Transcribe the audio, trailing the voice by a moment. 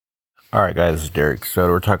All right, guys, this is Derek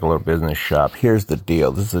Soto. We're talking a little business shop. Here's the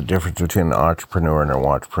deal. This is the difference between an entrepreneur and an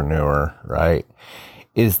entrepreneur, right?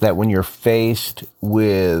 Is that when you're faced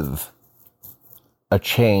with a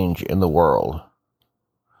change in the world,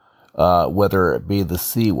 whether it be the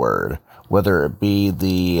C word, whether it be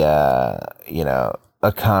the,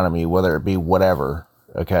 economy, whether it be whatever,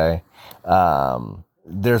 okay?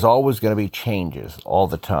 There's always going to be changes all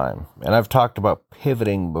the time. And I've talked about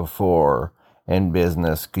pivoting before in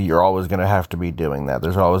business. You're always going to have to be doing that.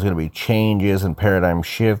 There's always going to be changes and paradigm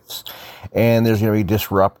shifts, and there's going to be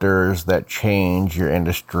disruptors that change your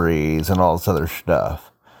industries and all this other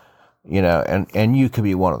stuff, and you could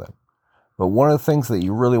be one of them. But one of the things that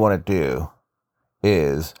you really want to do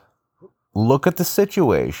is look at the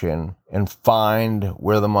situation and find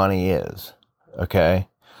where the money is. Okay.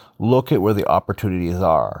 Look at where the opportunities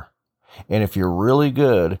are. And if you're really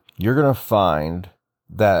good, you're going to find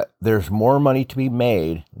that there's more money to be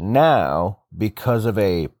made now because of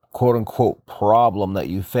a quote unquote problem that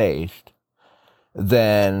you faced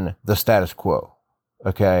than the status quo.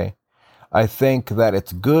 Okay. I think that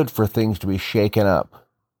it's good for things to be shaken up.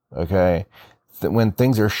 Okay. When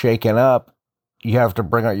things are shaken up, you have to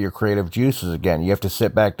bring out your creative juices again. You have to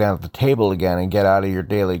sit back down at the table again and get out of your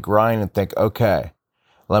daily grind and think, okay,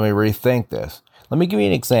 let me rethink this. Let me give you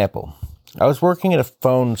an example. I was working at a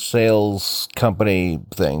phone sales company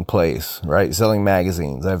place, right? Selling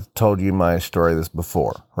magazines. I've told you my story this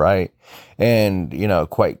before, right? And,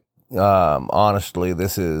 quite honestly,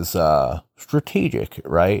 this is strategic,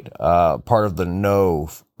 right? Part of the know,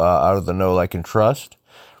 out of the know, like, and trust.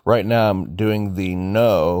 Right now, I'm doing the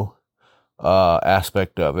know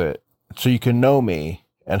aspect of it. So you can know me,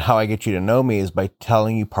 and how I get you to know me is by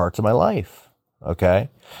telling you parts of my life. Okay.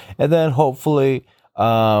 And then hopefully,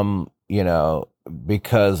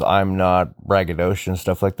 because I'm not braggadocious and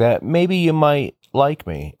stuff like that, maybe you might like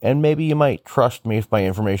me, and maybe you might trust me if my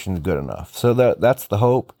information is good enough. So that's the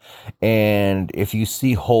hope. And if you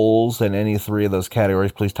see holes in any three of those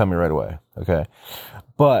categories, please tell me right away. Okay.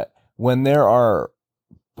 But when there are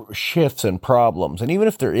shifts and problems, and even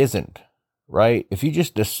if there isn't, right? If you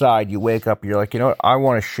just decide, you wake up, you're like, you know what? I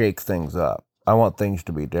want to shake things up. I want things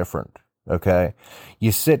to be different. Okay.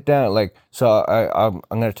 You sit down, I'm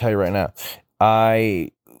going to tell you right now,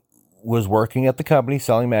 I was working at the company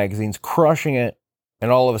selling magazines, crushing it.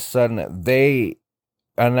 And all of a sudden they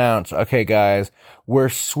announce, okay, guys, we're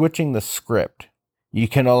switching the script. You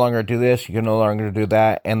can no longer do this. You can no longer do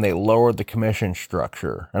that. And they lowered the commission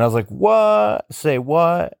structure. And I was like, what? Say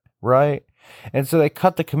what? Right? And so they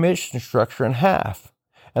cut the commission structure in half.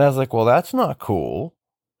 And I was like, well, that's not cool.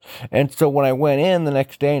 And so when I went in the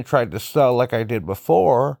next day and tried to sell like I did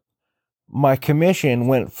before, my commission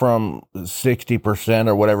went from 60%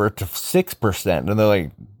 or whatever to 6%. And they're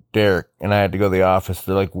like, Derek, and I had to go to the office.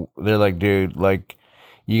 They're like, dude, like,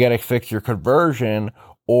 you got to fix your conversion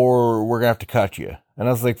or we're going to have to cut you. And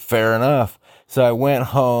I was like, fair enough. So I went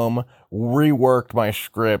home, reworked my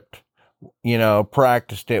script,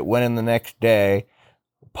 practiced it, went in the next day,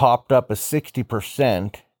 popped up a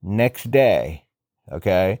 60% next day.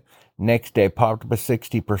 Okay. Next day popped up a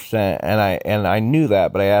 60%. And I knew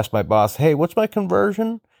that, but I asked my boss, hey, what's my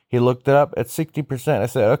conversion? He looked it up at 60%. I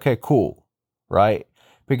said, okay, cool. Right.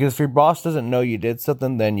 Because if your boss doesn't know you did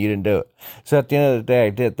something, then you didn't do it. So at the end of the day,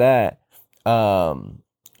 I did that.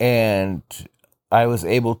 And I was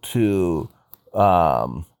able to,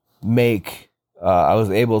 I was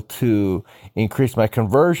able to increase my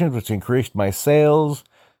conversions, which increased my sales,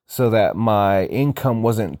 so that my income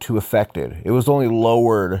wasn't too affected. It was only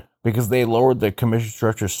lowered because they lowered the commission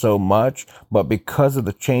structure so much, but because of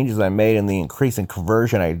the changes I made and the increase in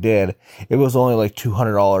conversion I did, it was only like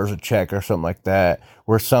 $200 a check or something like that,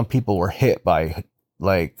 where some people were hit by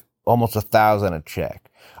like almost $1,000 a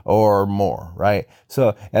check or more, right?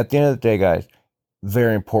 So at the end of the day, guys,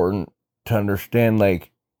 very important to understand,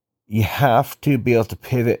 like, you have to be able to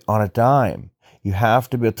pivot on a dime. You have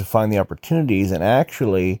to be able to find the opportunities. And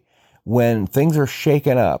actually, when things are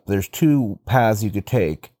shaken up, there's two paths you could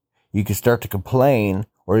take. You can start to complain,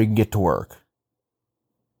 or you can get to work.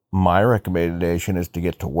 My recommendation is to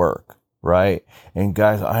get to work, right? And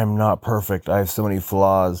guys, I'm not perfect. I have so many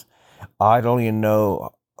flaws. I don't even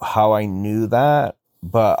know how I knew that,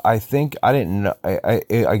 but I think I didn't know.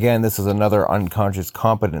 Again, this is another unconscious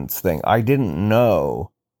competence thing. I didn't know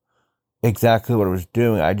exactly what I was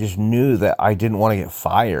doing. I just knew that I didn't want to get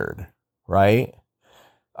fired, right?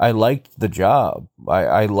 I liked the job.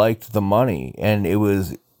 I liked the money, and it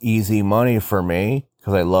was easy money for me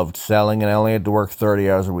because I loved selling, and I only had to work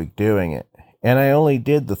 30 hours a week doing it. And I only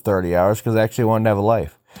did the 30 hours because I actually wanted to have a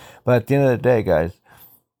life. But at the end of the day, guys,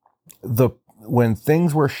 the when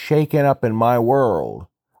things were shaking up in my world,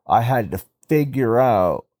 I had to figure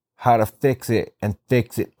out how to fix it and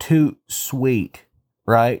fix it toot sweet,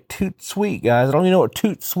 right? Toot sweet, guys. I don't even know what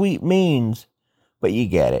toot sweet means, but you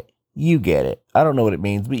get it. You get it. I don't know what it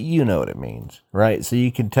means, but you know what it means, right? So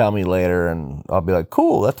you can tell me later and I'll be like,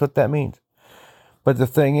 cool, that's what that means. But the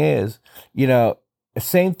thing is,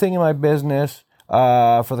 same thing in my business,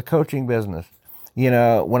 for the coaching business.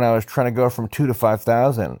 When I was trying to go from 2 to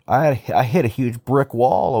 5,000, I hit a huge brick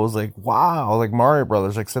wall. I was like, wow, like Mario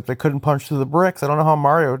Brothers, except I couldn't punch through the bricks. I don't know how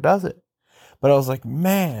Mario does it. But I was like,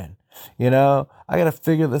 man, I got to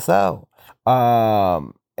figure this out.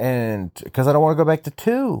 And because I don't want to go back to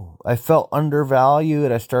 2. I felt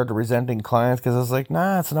undervalued. I started resenting clients because I was like,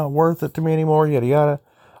 nah, it's not worth it to me anymore, yada, yada.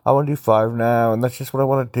 I want to do 5 now, and that's just what I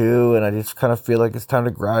want to do, and I just kind of feel like it's time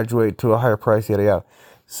to graduate to a higher price, yada, yada.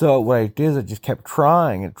 So what I did is I just kept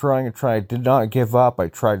trying and trying and trying. I did not give up. I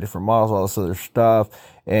tried different models, all this other stuff,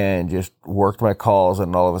 and just worked my calls,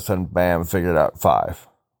 and all of a sudden, bam, figured out 5.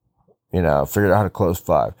 Figured out how to close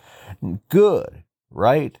 5. Good,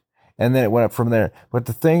 right? And then it went up from there. But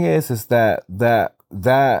the thing is that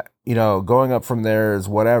going up from there is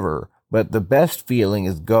whatever. But the best feeling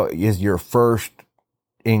is your first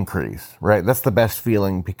increase, right? That's the best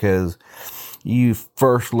feeling because you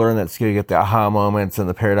first learn that skill, you get the aha moments and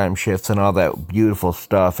the paradigm shifts and all that beautiful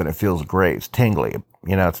stuff, and it feels great. It's tingly,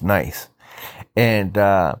 it's nice. And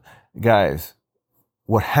guys,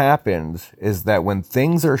 what happens is that when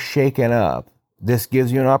things are shaken up, this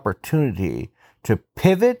gives you an opportunity to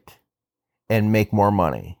pivot and make more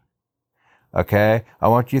money. Okay? I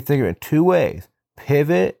want you to think of it in 2 ways.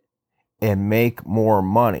 Pivot and make more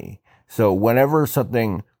money. So whenever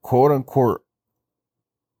something, quote unquote,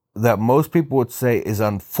 that most people would say is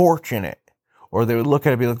unfortunate, or they would look at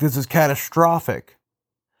it and be like, this is catastrophic.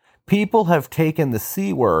 People have taken the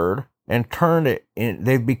C word and turned it in.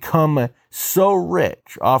 They've become so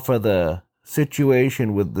rich off of the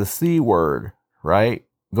situation with the C word, right?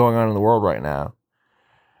 Going on in the world right now.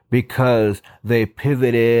 Because they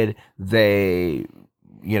pivoted, they,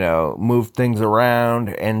 moved things around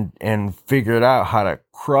and figured out how to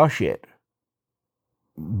crush it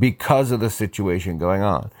because of the situation going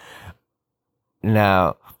on.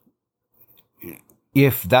 Now,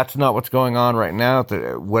 if that's not what's going on right now,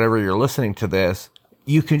 whatever you're listening to this,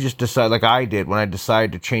 you can just decide, like I did when I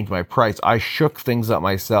decided to change my price. I shook things up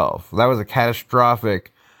myself. That was a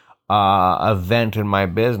catastrophic event in my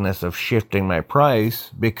business of shifting my price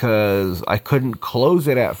because I couldn't close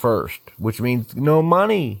it at first, which means no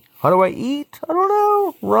money. How do I eat? I don't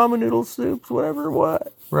know. Ramen noodle soups, whatever,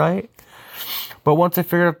 what, right? But once I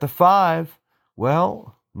figured out the 5,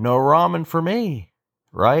 well, no ramen for me,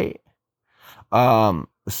 right?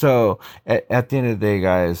 So at the end of the day,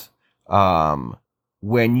 guys,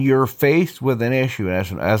 when you're faced with an issue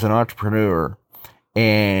as an entrepreneur,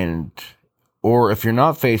 or if you're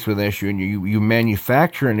not faced with an issue and you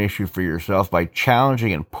manufacture an issue for yourself by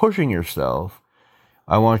challenging and pushing yourself,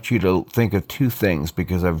 I want you to think of 2 things,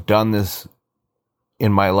 because I've done this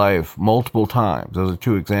in my life multiple times. Those are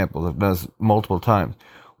 2 examples. I've done this multiple times.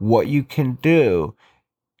 What you can do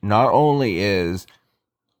not only is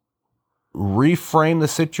reframe the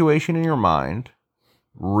situation in your mind,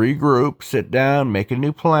 regroup, sit down, make a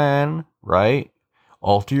new plan, right?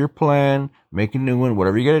 Alter your plan, make a new one,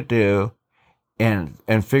 whatever you got to do.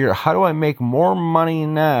 And figure out, how do I make more money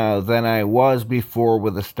now than I was before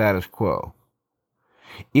with the status quo?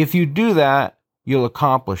 If you do that, you'll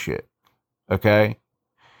accomplish it. Okay?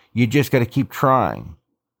 You just got to keep trying.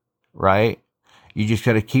 Right? You just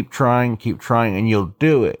got to keep trying, and you'll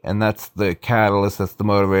do it. And that's the catalyst, that's the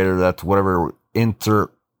motivator, that's whatever,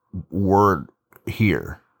 insert word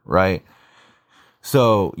here. Right?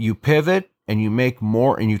 So you pivot and you make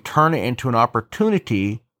more, and you turn it into an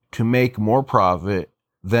opportunity to make more profit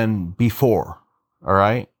than before. All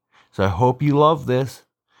right. So I hope you love this.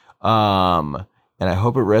 And I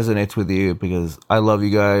hope it resonates with you, because I love you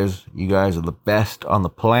guys. You guys are the best on the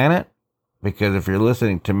planet, because if you're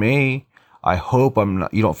listening to me, I hope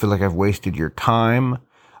you don't feel like I've wasted your time.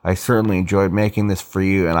 I certainly enjoyed making this for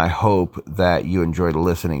you, and I hope that you enjoyed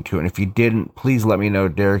listening to it. And if you didn't, please let me know,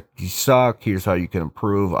 Derek, you suck. Here's how you can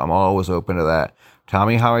improve. I'm always open to that. Tell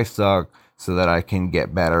me how I suck, so that I can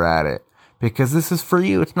get better at it. Because this is for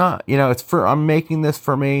you. It's not, I'm making this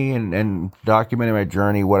for me and documenting my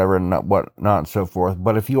journey, whatever, and whatnot and so forth.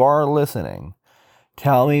 But if you are listening,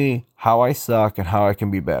 tell me how I suck and how I can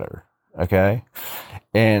be better. Okay?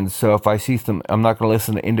 And so if I see I'm not going to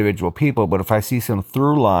listen to individual people, but if I see some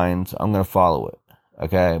through lines, I'm going to follow it.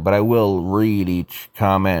 Okay? But I will read each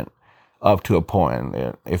comment up to a point.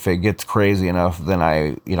 If it gets crazy enough, then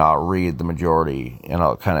I'll read the majority and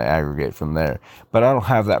I'll kind of aggregate from there. But I don't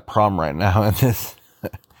have that problem right now in this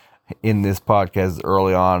in this podcast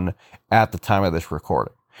early on at the time of this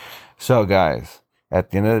recording. So guys,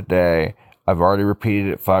 at the end of the day, I've already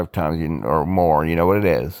repeated it 5 times or more. You know what it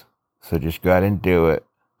is. So just go ahead and do it.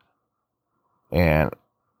 And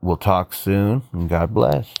we'll talk soon. And God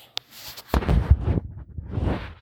bless.